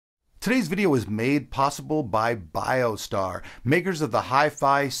Today's video is made possible by BioStar, makers of the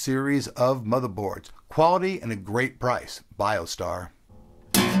Hi-Fi series of motherboards. Quality and a great price. BioStar.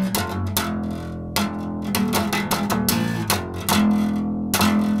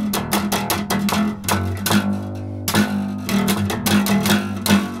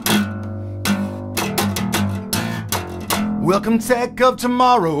 Welcome Tech of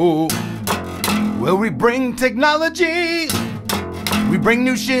Tomorrow, where we bring technology. We bring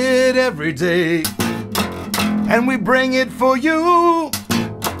new shit every day, and we bring it for you.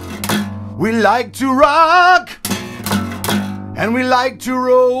 We like to rock, and we like to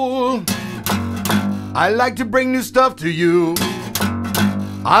roll. I like to bring new stuff to you.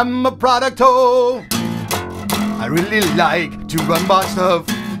 I'm a product hoe. I really like to unbox stuff.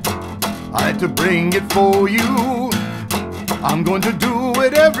 I like to bring it for you. I'm going to do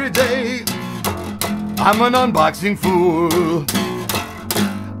it every day. I'm an unboxing fool.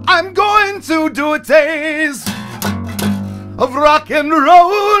 I'm going to do a taste of rock and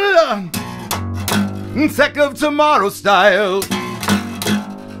roll, Tech of Tomorrow style.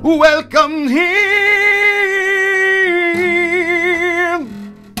 Welcome here.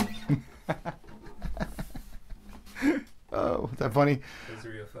 Oh, is that funny? That's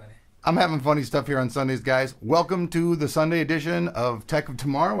real funny. I'm having funny stuff here on Sundays, guys. Welcome to the Sunday edition of Tech of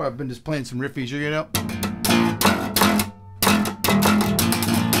Tomorrow, where I've been just playing some riffies, you know.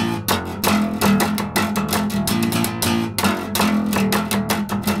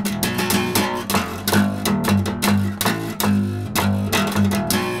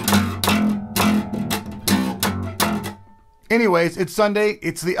 Anyways, it's Sunday.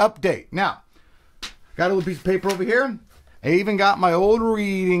 It's the update. Now, got a little piece of paper over here. I even got my old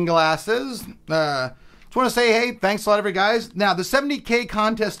reading glasses. Just want to say, hey, thanks a lot, everybody, guys. Now, the 70K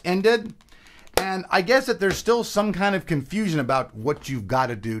contest ended, and I guess that there's still some kind of confusion about what you've got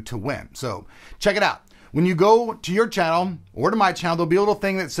to do to win. So, check it out. When you go to your channel or to my channel, there'll be a little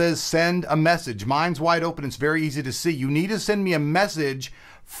thing that says send a message. Mine's wide open. It's very easy to see. You need to send me a message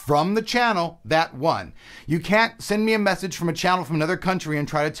from the channel that won. You can't send me a message from a channel from another country and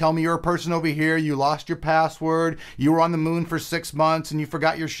try to tell me you're a person over here, you lost your password, you were on the moon for 6 months and you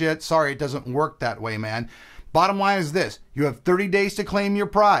forgot your shit. Sorry, it doesn't work that way, man. Bottom line is this: you have 30 days to claim your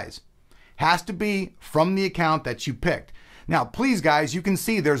prize. Has to be from the account that you picked. Now, please, guys, you can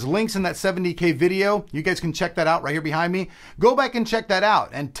see there's links in that 70K video. You guys can check that out right here behind me. Go back and check that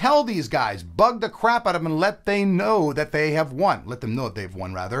out and tell these guys, bug the crap out of them and let them know that they have won. Let them know that they've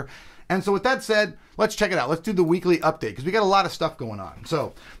won, rather. And so with that said, let's check it out. Let's do the weekly update because we got a lot of stuff going on.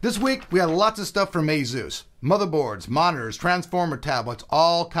 So this week, we had lots of stuff from ASUS. Motherboards, monitors, transformer tablets,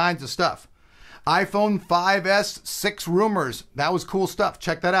 all kinds of stuff. iPhone 5S 6 rumors. That was cool stuff.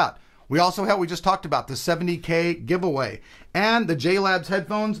 Check that out. We also have, we just talked about the 70K giveaway and the JLab's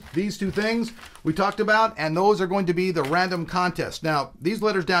headphones. These two things we talked about, and those are going to be the random contest. Now, these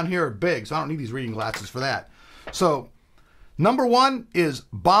letters down here are big, so I don't need these reading glasses for that. So, number one is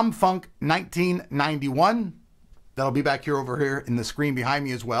Bombfunk 1991. That'll be back here over here in the screen behind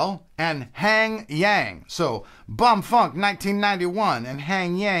me as well. And Hang Yang. So, Bombfunk 1991 and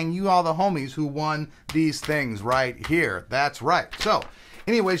Hang Yang, you all the homies who won these things right here. That's right. So,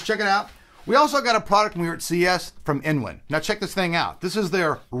 anyways, check it out. We also got a product when we were at CS from Inwin. Now check this thing out. This is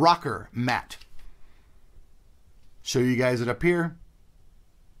their rocker mat. Show you guys it up here.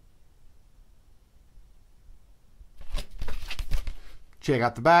 Check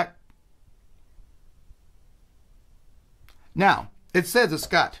out the back. Now, it says it's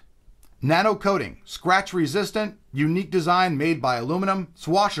got nano coating, scratch resistant, unique design made by aluminum, it's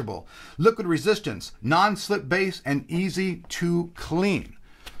washable, liquid resistance, non-slip base, and easy to clean.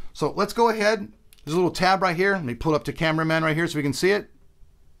 So let's go ahead. There's a little tab right here. Let me pull it up to cameraman right here so we can see it.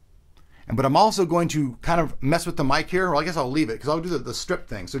 But I'm also going to kind of mess with the mic here. Well, I guess I'll leave it because I'll do the strip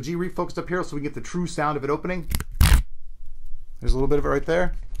thing. So G, refocused up here so we can get the true sound of it opening. There's a little bit of it right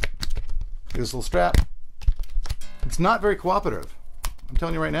there. Here's this little strap. It's not very cooperative. I'm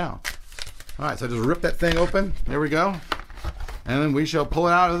telling you right now. All right, so I just rip that thing open. There we go. And then we shall pull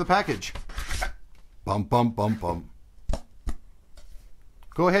it out of the package. Bum, bum, bum, bum.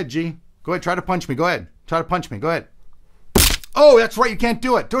 Go ahead, G. Go ahead, try to punch me. Go ahead. Try to punch me. Go ahead. Oh, that's right. You can't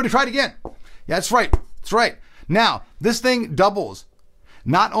do it. Do it. Try it again. Yeah, that's right. That's right. Now, this thing doubles.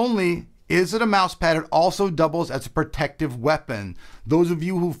 Not only is it a mouse pad, it also doubles as a protective weapon. Those of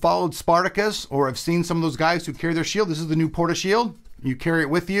you who followed Spartacus or have seen some of those guys who carry their shield, this is the new Porta Shield. You carry it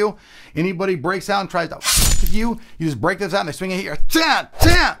with you. Anybody breaks out and tries to with you, you just break this out and they swing it here. Take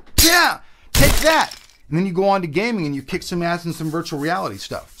that. And then you go on to gaming and you kick some ass in some virtual reality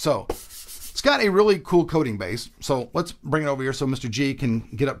stuff. So It's got a really cool coating base. So let's bring it over here so Mr. G can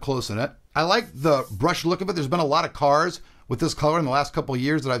get up close in it. I like the brush look of it. There's been a lot of cars with this color in the last couple of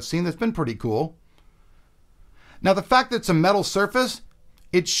years that I've seen. That's been pretty cool. Now the fact that it's a metal surface,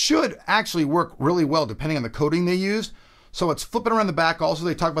 it should actually work really well depending on the coating they used. So it's flipping around the back. Also,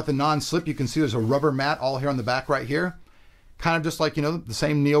 they talk about the non-slip. You can see there's a rubber mat all here on the back right here. Kind of just like, you know, the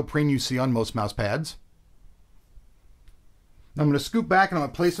same neoprene you see on most mouse pads. Now I'm going to scoop back and I'm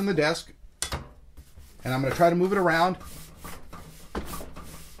going to place it on the desk. And I'm going to try to move it around.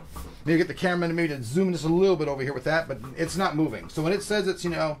 Maybe get the cameraman maybe to zoom just a little bit over here with that, but it's not moving. So when it says it's,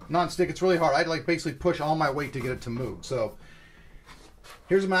 you know, non-stick, it's really hard. I'd like basically push all my weight to get it to move. So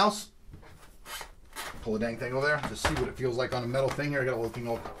here's a mouse. Pull the dang thing over there. Just see what it feels like on a metal thing here. I got a little thing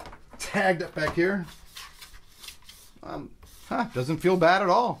all tagged up back here. Doesn't feel bad at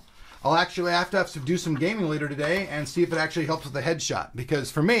all. I'll actually have to do some gaming later today and see if it actually helps with the headshot.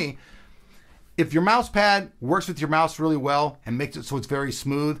 Because for me, if your mouse pad works with your mouse really well and makes it so it's very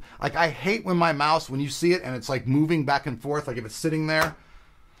smooth, like I hate when my mouse, when you see it and it's like moving back and forth, like if it's sitting there.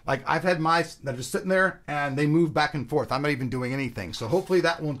 Like I've had mice that are just sitting there and they move back and forth. I'm not even doing anything. So hopefully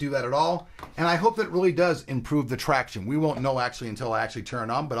that won't do that at all. And I hope that it really does improve the traction. We won't know actually until I actually turn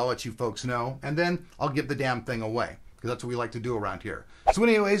it on, but I'll let you folks know. And then I'll give the damn thing away, because that's what we like to do around here. So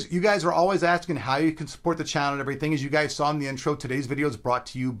anyways, you guys are always asking how you can support the channel and everything. As you guys saw in the intro, today's video is brought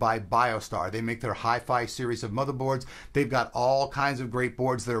to you by BioStar. They make their hi-fi series of motherboards. They've got all kinds of great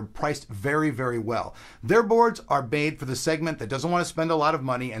boards that are priced very, very well. Their boards are made for the segment that doesn't want to spend a lot of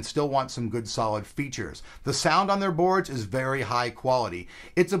money and still want some good solid features. The sound on their boards is very high quality.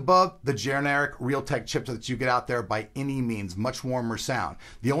 It's above the generic Realtek chips that you get out there by any means, much warmer sound.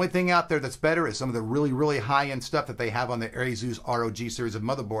 The only thing out there that's better is some of the really, really high-end stuff that they have on the ASUS ROG series of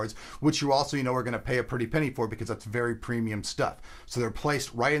motherboards, which you also, you know, are going to pay a pretty penny for because that's very premium stuff. So they're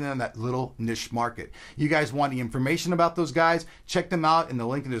placed right in that little niche market. You guys want any information about those guys, check them out in the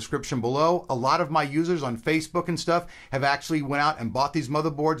link in the description below. A lot of my users on Facebook and stuff have actually went out and bought these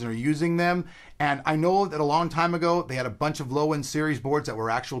motherboards and are using them. And I know that a long time ago, they had a bunch of low-end series boards that were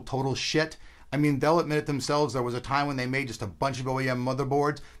actual total shit. I mean, they'll admit it themselves. There was a time when they made just a bunch of OEM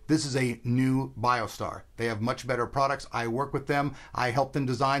motherboards. This is a new BioStar. They have much better products. I work with them. I help them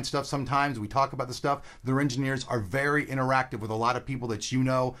design stuff sometimes. We talk about the stuff. Their engineers are very interactive with a lot of people that you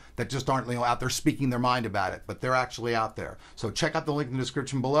know that just aren't, you know, out there speaking their mind about it, but they're actually out there. So check out the link in the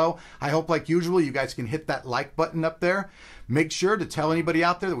description below. I hope, like usual, you guys can hit that like button up there. Make sure to tell anybody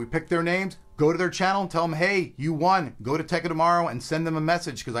out there that we picked their names. Go to their channel and tell them, hey, you won. Go to Tech It Tomorrow and send them a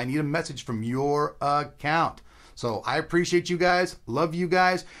message, because I need a message from your account. So I appreciate you guys. Love you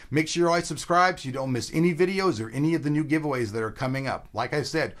guys. Make sure you always subscribe so you don't miss any videos or any of the new giveaways that are coming up. Like I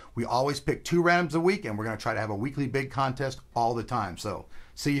said, we always pick 2 randoms a week, and we're going to try to have a weekly big contest all the time. So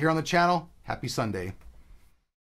see you here on the channel. Happy Sunday.